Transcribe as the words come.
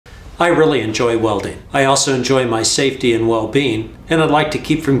I really enjoy welding. I also enjoy my safety and well-being, and I'd like to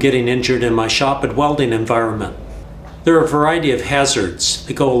keep from getting injured in my shop and welding environment. There are a variety of hazards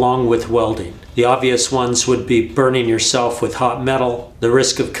that go along with welding. The obvious ones would be burning yourself with hot metal, the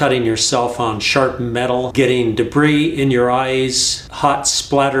risk of cutting yourself on sharp metal, getting debris in your eyes, hot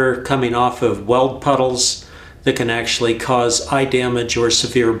splatter coming off of weld puddles that can actually cause eye damage or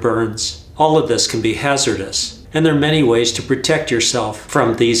severe burns. All of this can be hazardous, and there are many ways to protect yourself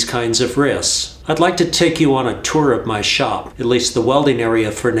from these kinds of risks. I'd like to take you on a tour of my shop, at least the welding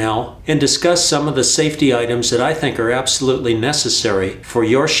area for now, and discuss some of the safety items that I think are absolutely necessary for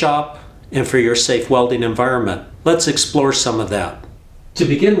your shop and for your safe welding environment. Let's explore some of that. To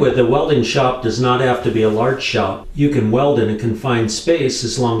begin with, a welding shop does not have to be a large shop. You can weld in a confined space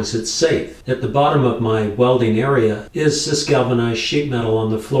as long as it's safe. At the bottom of my welding area is this galvanized sheet metal on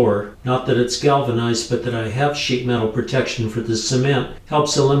the floor. Not that it's galvanized, but that I have sheet metal protection for the cement.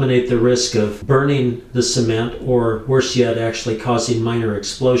 Helps eliminate the risk of burning the cement, or worse yet, actually causing minor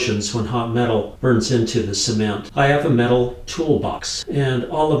explosions when hot metal burns into the cement. I have a metal toolbox, and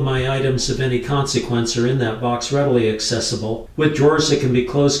all of my items of any consequence are in that box, readily accessible, with drawers that can be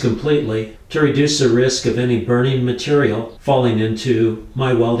closed completely to reduce the risk of any burning material falling into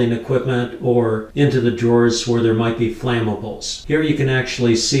my welding equipment or into the drawers where there might be flammables. Here you can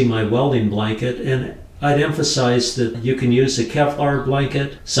actually see my welding blanket, and I'd emphasize that you can use a Kevlar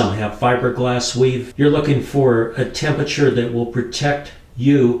blanket. Some have fiberglass weave. You're looking for a temperature that will protect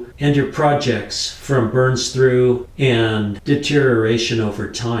you and your projects from burns through and deterioration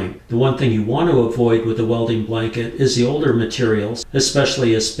over time. The one thing you want to avoid with a welding blanket is the older materials,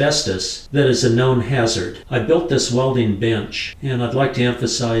 especially asbestos, that is a known hazard. I built this welding bench, and I'd like to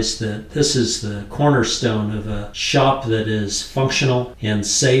emphasize that this is the cornerstone of a shop that is functional and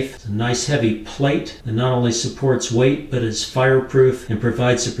safe. It's a nice heavy plate that not only supports weight but is fireproof and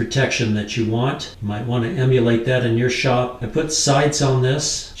provides the protection that you want. You might want to emulate that in your shop. I put sides on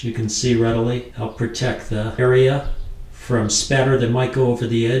this, as you can see readily, help protect the area from spatter that might go over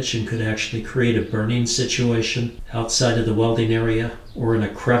the edge and could actually create a burning situation outside of the welding area or in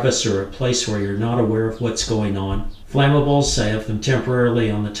a crevice or a place where you're not aware of what's going on. Flammables, I have them temporarily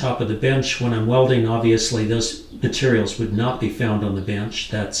on the top of the bench. When I'm welding, obviously those materials would not be found on the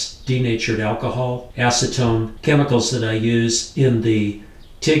bench. That's denatured alcohol, acetone, chemicals that I use in the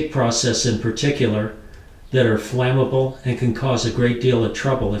TIG process in particular, that are flammable and can cause a great deal of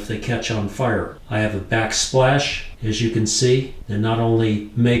trouble if they catch on fire. I have a backsplash, as you can see, that not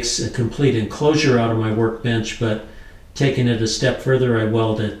only makes a complete enclosure out of my workbench, but taking it a step further, I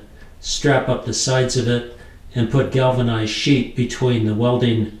weld it, strap up the sides of it, and put galvanized sheet between the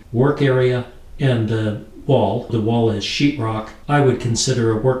welding work area and the wall. The wall is sheetrock. I would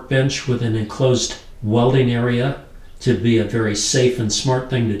consider a workbench with an enclosed welding area to be a very safe and smart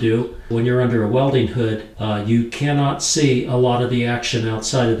thing to do. When you're under a welding hood, you cannot see a lot of the action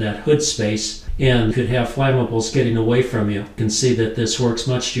outside of that hood space and could have flammables getting away from you. You can see that this works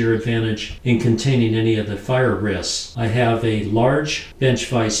much to your advantage in containing any of the fire risks. I have a large bench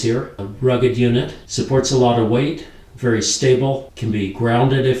vise here, a rugged unit, supports a lot of weight, very stable, can be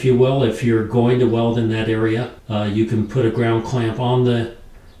grounded if you will. If you're going to weld in that area, you can put a ground clamp on the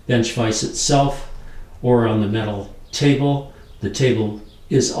bench vise itself or on the metal table. The table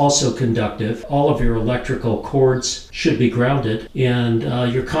is also conductive. All of your electrical cords should be grounded, and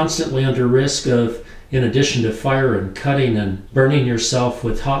you're constantly under risk of, in addition to fire and cutting and burning yourself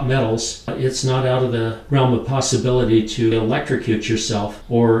with hot metals, it's not out of the realm of possibility to electrocute yourself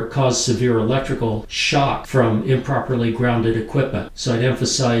or cause severe electrical shock from improperly grounded equipment. So I'd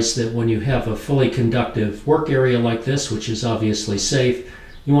emphasize that when you have a fully conductive work area like this, which is obviously safe,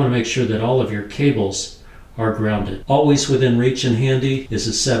 you want to make sure that all of your cables are grounded. Always within reach and handy is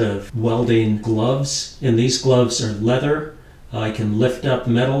a set of welding gloves, and these gloves are leather. I can lift up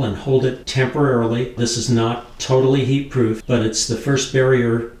metal and hold it temporarily. This is not totally heat proof, but it's the first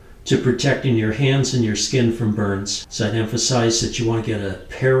barrier to protecting your hands and your skin from burns. So I'd emphasize that you want to get a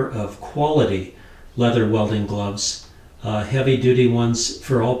pair of quality leather welding gloves, heavy duty ones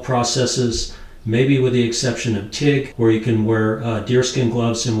for all processes, maybe with the exception of TIG, where you can wear deerskin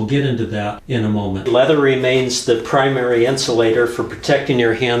gloves, and we'll get into that in a moment. Leather remains the primary insulator for protecting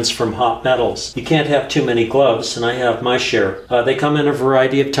your hands from hot metals. You can't have too many gloves, and I have my share. They come in a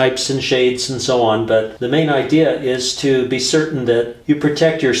variety of types and shades and so on, but the main idea is to be certain that you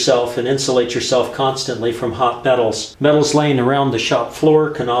protect yourself and insulate yourself constantly from hot metals. Metals laying around the shop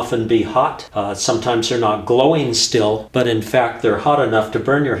floor can often be hot. Sometimes they're not glowing still, but in fact they're hot enough to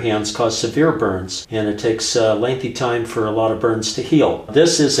burn your hands, cause severe burns. burns, and it takes a lengthy time for a lot of burns to heal.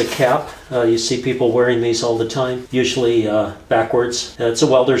 This is a cap. You see people wearing these all the time, usually backwards. It's a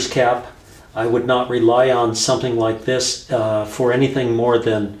welder's cap. I would not rely on something like this for anything more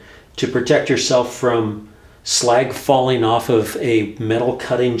than to protect yourself from slag falling off of a metal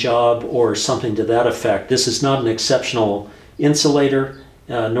cutting job or something to that effect. This is not an exceptional insulator,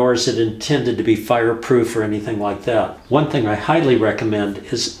 nor is it intended to be fireproof or anything like that. One thing I highly recommend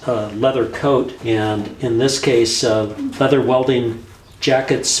is a leather coat, and in this case, leather welding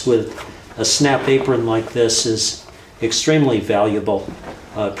jackets with a snap apron like this is extremely valuable.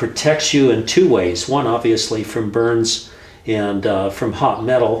 Protects you in two ways. One, obviously, from burns and from hot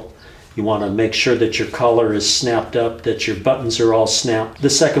metal. You want to make sure that your collar is snapped up, that your buttons are all snapped. The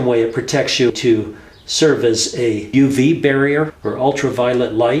second way it protects you to serve as a UV barrier or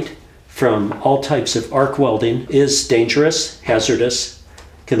ultraviolet light from all types of arc welding is dangerous, hazardous,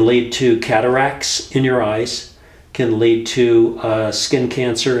 can lead to cataracts in your eyes, can lead to skin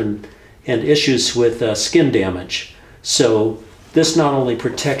cancer and issues with skin damage. So this not only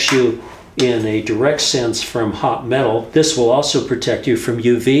protects you in a direct sense from hot metal, this will also protect you from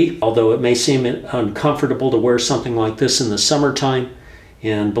UV, although it may seem uncomfortable to wear something like this in the summertime.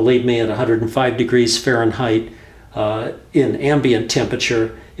 And believe me, at 105 degrees Fahrenheit in ambient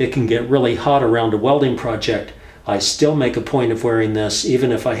temperature, it can get really hot around a welding project. I still make a point of wearing this,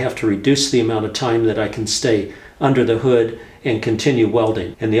 even if I have to reduce the amount of time that I can stay under the hood and continue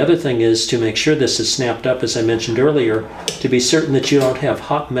welding. And the other thing is to make sure this is snapped up, as I mentioned earlier, to be certain that you don't have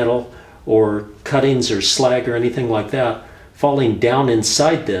hot metal or cuttings or slag or anything like that falling down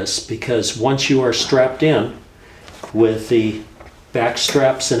inside this, because once you are strapped in with the back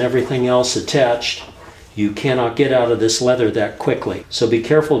straps and everything else attached, you cannot get out of this leather that quickly. So be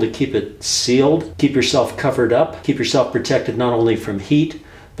careful to keep it sealed, keep yourself covered up, keep yourself protected not only from heat,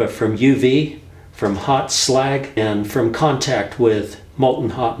 but from UV, from hot slag, and from contact with molten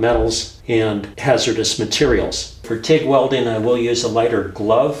hot metals and hazardous materials. For TIG welding, I will use a lighter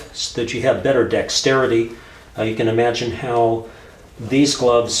glove so that you have better dexterity. You can imagine how these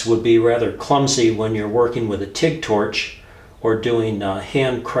gloves would be rather clumsy when you're working with a TIG torch or doing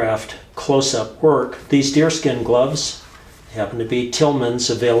handcraft close-up work. These deerskin gloves happen to be Tillman's,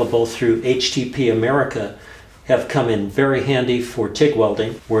 available through HTP America, have come in very handy for TIG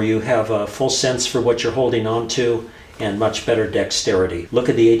welding, where you have a full sense for what you're holding on to and much better dexterity. Look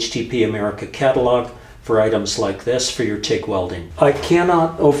at the HTP America catalog for items like this for your TIG welding. I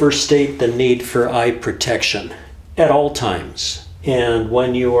cannot overstate the need for eye protection at all times. And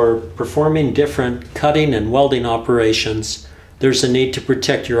when you are performing different cutting and welding operations, there's a need to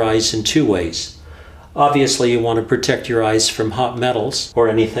protect your eyes in two ways. Obviously, you want to protect your eyes from hot metals or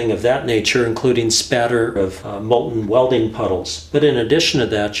anything of that nature, including spatter of molten welding puddles. But in addition to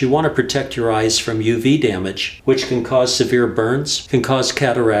that, you want to protect your eyes from UV damage, which can cause severe burns, can cause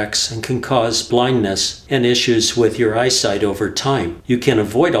cataracts, and can cause blindness and issues with your eyesight over time. You can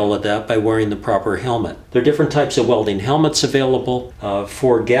avoid all of that by wearing the proper helmet. There are different types of welding helmets available.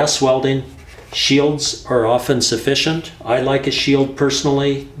 For gas welding, shields are often sufficient. I like a shield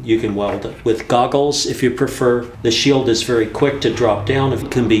personally. You can weld with goggles if you prefer. The shield is very quick to drop down. It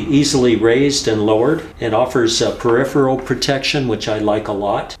can be easily raised and lowered and offers peripheral protection, which I like a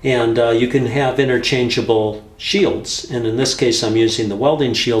lot. And you can have interchangeable shields. And in this case, I'm using the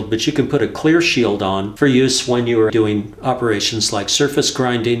welding shield, but you can put a clear shield on for use when you are doing operations like surface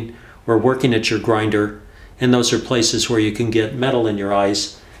grinding or working at your grinder. And those are places where you can get metal in your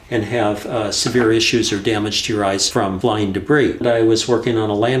eyes and have severe issues or damage to your eyes from flying debris. I was working on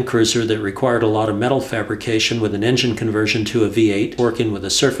a Land Cruiser that required a lot of metal fabrication with an engine conversion to a V8, working with a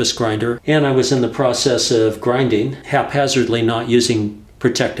surface grinder, and I was in the process of grinding, haphazardly, not using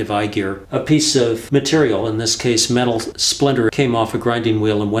protective eye gear. A piece of material, in this case metal splinter, came off a grinding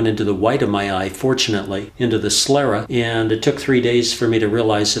wheel and went into the white of my eye, fortunately, into the sclera, and it took 3 days for me to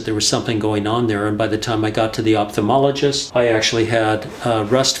realize that there was something going on there, and by the time I got to the ophthalmologist, I actually had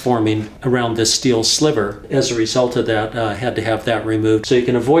rust forming around this steel sliver. As a result of that, I had to have that removed. So you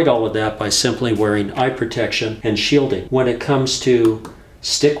can avoid all of that by simply wearing eye protection and shielding. When it comes to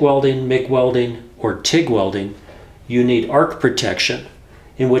stick welding, MIG welding, or TIG welding, you need arc protection,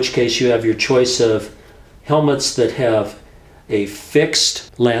 in which case you have your choice of helmets that have a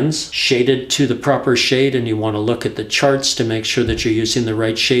fixed lens shaded to the proper shade, and you want to look at the charts to make sure that you're using the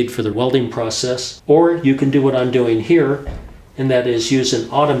right shade for the welding process. Or you can do what I'm doing here, and that is use an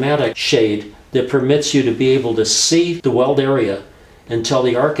automatic shade that permits you to be able to see the weld area until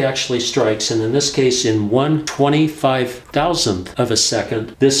the arc actually strikes, and in this case in 1/25,000th of a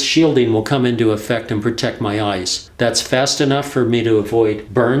second, this shielding will come into effect and protect my eyes. That's fast enough for me to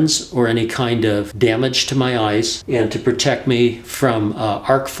avoid burns or any kind of damage to my eyes, and to protect me from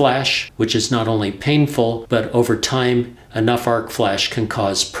arc flash, which is not only painful, but over time enough arc flash can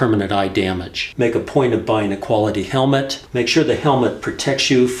cause permanent eye damage. Make a point of buying a quality helmet. Make sure the helmet protects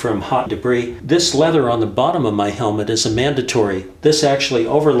you from hot debris. This leather on the bottom of my helmet is a mandatory. This actually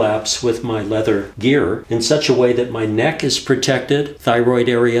overlaps with my leather gear in such a way that my neck is protected, thyroid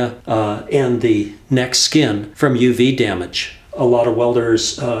area, and the neck skin from UV damage. A lot of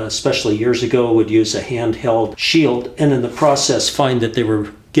welders, especially years ago, would use a handheld shield and in the process find that they were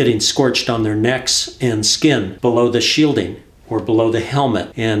getting scorched on their necks and skin below the shielding or below the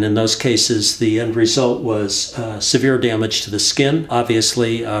helmet. And in those cases, the end result was severe damage to the skin,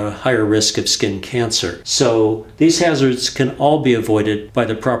 obviously a higher risk of skin cancer. So these hazards can all be avoided by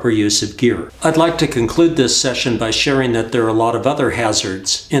the proper use of gear. I'd like to conclude this session by sharing that there are a lot of other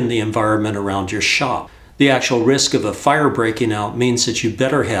hazards in the environment around your shop. The actual risk of a fire breaking out means that you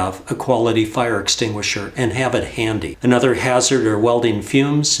better have a quality fire extinguisher and have it handy. Another hazard are welding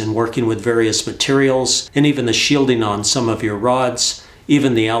fumes and working with various materials, and even the shielding on some of your rods,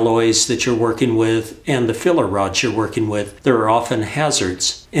 even the alloys that you're working with and the filler rods you're working with. There are often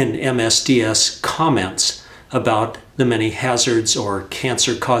hazards, and MSDS comments about the many hazards or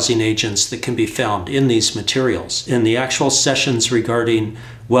cancer-causing agents that can be found in these materials. In the actual sessions regarding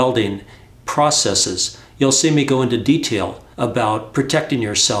welding processes, you'll see me go into detail about protecting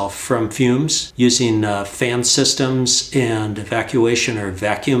yourself from fumes using fan systems and evacuation or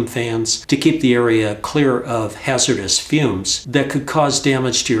vacuum fans to keep the area clear of hazardous fumes that could cause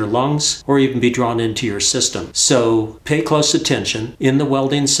damage to your lungs or even be drawn into your system. So pay close attention in the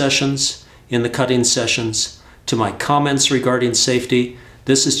welding sessions, in the cutting sessions, to my comments regarding safety.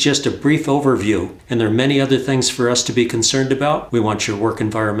 This is just a brief overview, and there are many other things for us to be concerned about. We want your work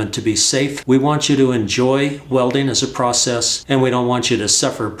environment to be safe. We want you to enjoy welding as a process, and we don't want you to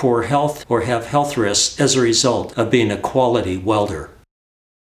suffer poor health or have health risks as a result of being a quality welder.